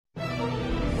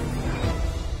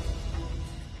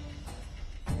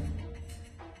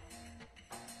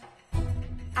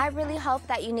I really hope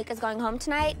that Unique is going home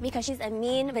tonight because she's a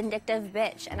mean, vindictive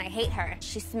bitch, and I hate her.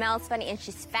 She smells funny, and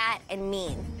she's fat and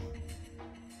mean.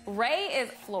 Ray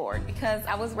is floored because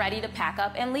I was ready to pack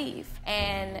up and leave.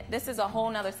 And this is a whole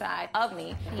nother side of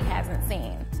me he hasn't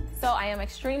seen. So I am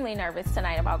extremely nervous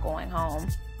tonight about going home.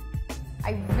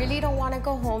 I really don't want to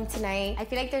go home tonight. I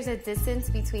feel like there's a distance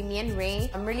between me and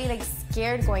Ray. I'm really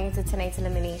scared going into tonight's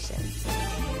elimination.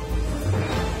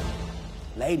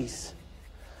 Ladies,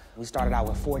 we started out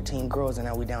with 14 girls and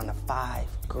now we're down to 5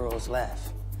 girls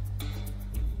left.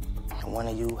 And one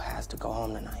of you has to go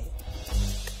home tonight.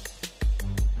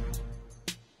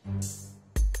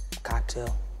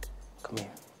 Cocktail, come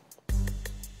here.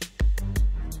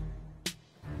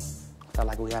 Felt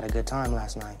like we had a good time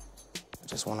last night. I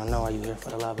just want to know, are you here for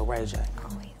the love of Ray J?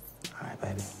 Always. All right,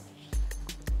 baby.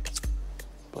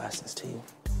 Blessings to you.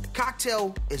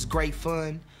 Cocktail is great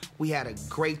fun. We had a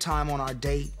great time on our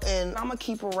date. And I'm gonna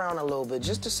keep her around a little bit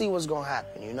just to see what's gonna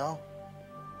happen, you know?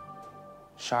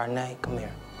 Chardonnay, come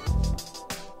here.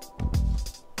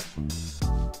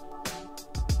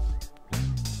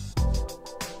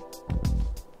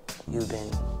 You've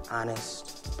been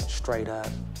honest, been straight up.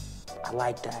 I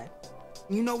like that.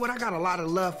 You know what? I got a lot of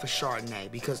love for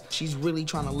Chardonnay because she's really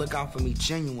trying to look out for me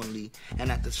genuinely,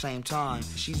 and at the same time,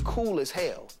 she's cool as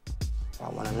hell. I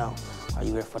want to know, are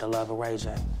you here for the love of Ray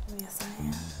J? Yes, I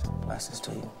am. Blessings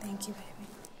to you. Thank you, baby.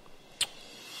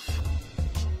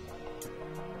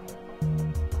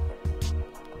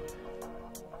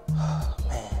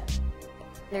 Man.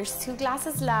 There's 2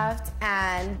 glasses left,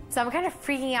 and so I'm kind of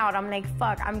freaking out. I'm like,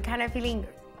 fuck, I'm kind of feeling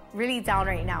really down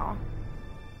right now.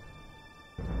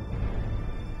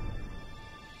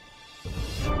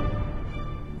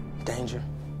 Danger,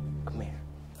 come here.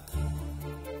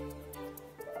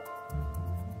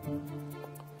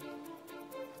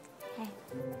 Hey.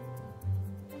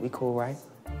 We cool, right?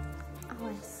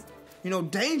 Always. You know,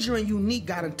 Danger and Unique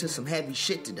got into some heavy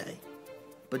shit today,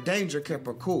 but Danger kept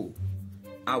her cool.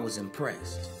 I was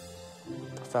impressed.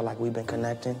 I felt like we've been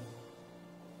connecting.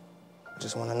 I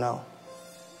just want to know,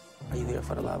 are you here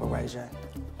for the love of Ray J?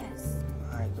 Yes.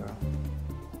 All right, girl.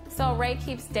 So Ray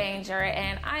keeps Danger,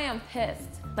 and I am pissed.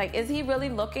 Like, is he really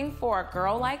looking for a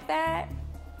girl like that?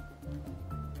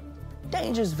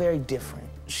 Danger's very different.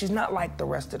 She's not like the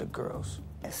rest of the girls.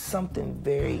 There's something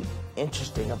very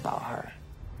interesting about her.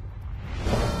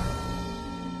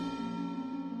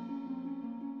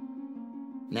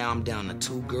 Now I'm down to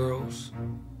 2 girls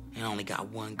and only got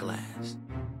 1 glass.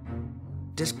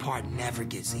 This part never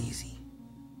gets easy.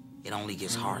 It only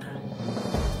gets harder.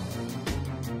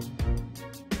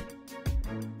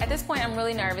 At this point, I'm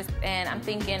really nervous, and I'm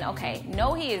thinking, okay,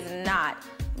 no, he is not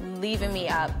leaving me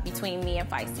up between me and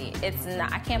Feisty. It's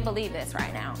not. I can't believe this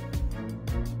right now.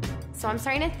 So I'm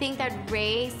starting to think that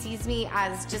Ray sees me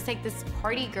as just like this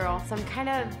party girl. So I'm kind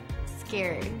of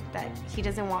scared that he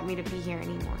doesn't want me to be here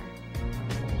anymore.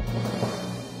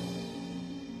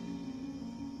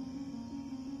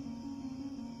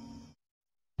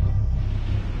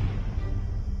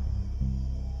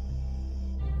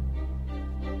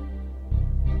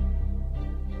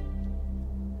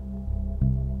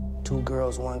 Two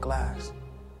girls, 1 glass.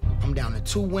 I'm down to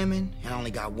 2 women and only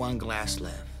got 1 glass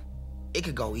left. It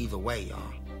could go either way, y'all.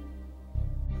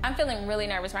 I'm feeling really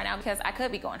nervous right now because I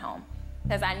could be going home.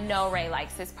 Because I know Ray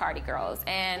likes his party girls,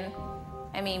 and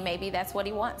I mean, maybe that's what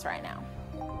he wants right now.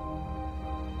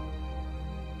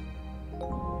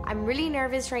 I'm really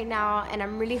nervous right now, and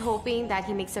I'm really hoping that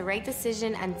he makes the right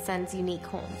decision and sends Unique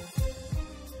home.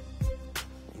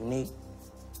 Unique,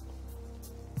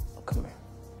 come here.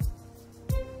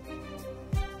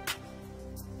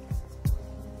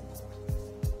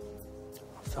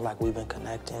 I feel like we've been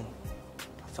connecting.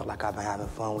 I feel like I've been having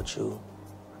fun with you.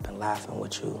 I've been laughing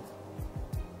with you.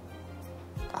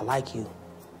 I like you,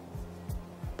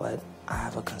 but I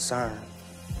have a concern.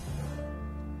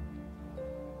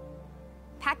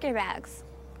 Pack your bags.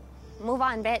 Move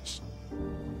on, bitch.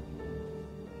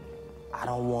 I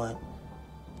don't want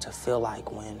to feel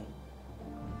like when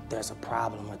there's a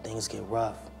problem or things get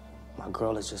rough, my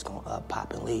girl is just gonna up,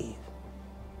 pop, and leave.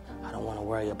 I don't want to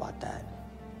worry about that.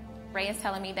 Ray is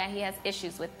telling me that he has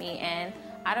issues with me, and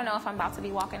I don't know if I'm about to be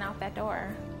walking out that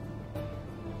door.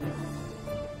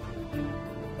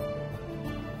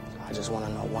 I just want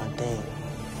to know one thing.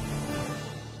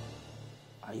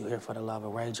 Are you here for the love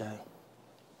of Ray J?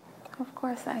 Of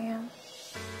course I am.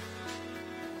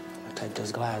 I'll take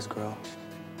this glass, girl.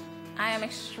 I am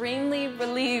extremely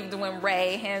relieved when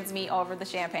Ray hands me over the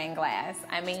champagne glass.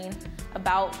 I mean,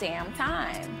 about damn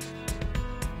time.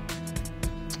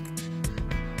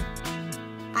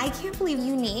 I can't believe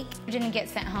Unique didn't get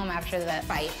sent home after the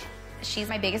fight. She's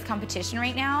my biggest competition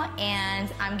right now, and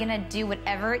I'm gonna do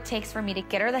whatever it takes for me to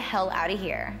get her the hell out of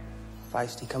here.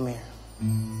 Feisty, come here.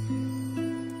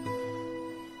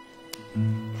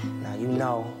 Now, you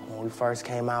know, when we first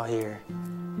came out here,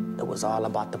 it was all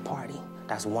about the party.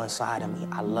 That's one side of me.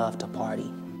 I love to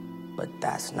party. But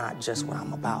that's not just what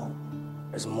I'm about.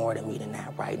 There's more to me than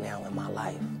that right now in my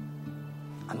life.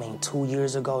 I mean, 2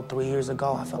 years ago, 3 years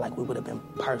ago, I felt like we would have been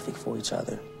perfect for each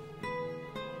other.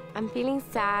 I'm feeling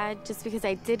sad just because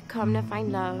I did come to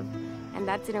find love, and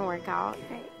that didn't work out.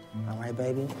 All right,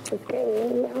 baby?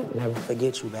 Okay. Never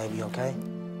forget you, baby, okay?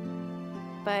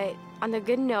 But on a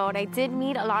good note, I did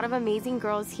meet a lot of amazing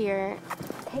girls here.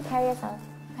 Take care of yourself.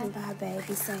 Bye, babe.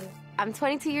 Be safe. I'm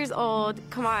 22 years old.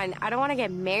 Come on, I don't want to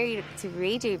get married to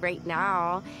Ray J right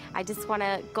now. I just want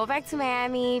to go back to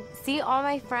Miami, see all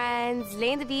my friends,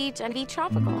 lay on the beach, and be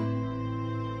tropical.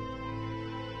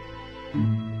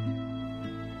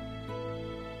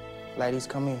 Ladies,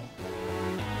 come in.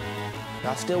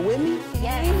 Y'all still with me?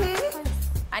 Yes.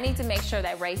 I need to make sure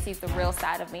that Ray sees the real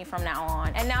side of me from now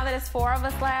on. And now that it's 4 of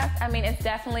us left, I mean, it's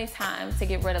definitely time to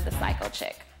get rid of the psycho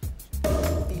chick.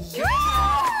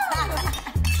 Yeah!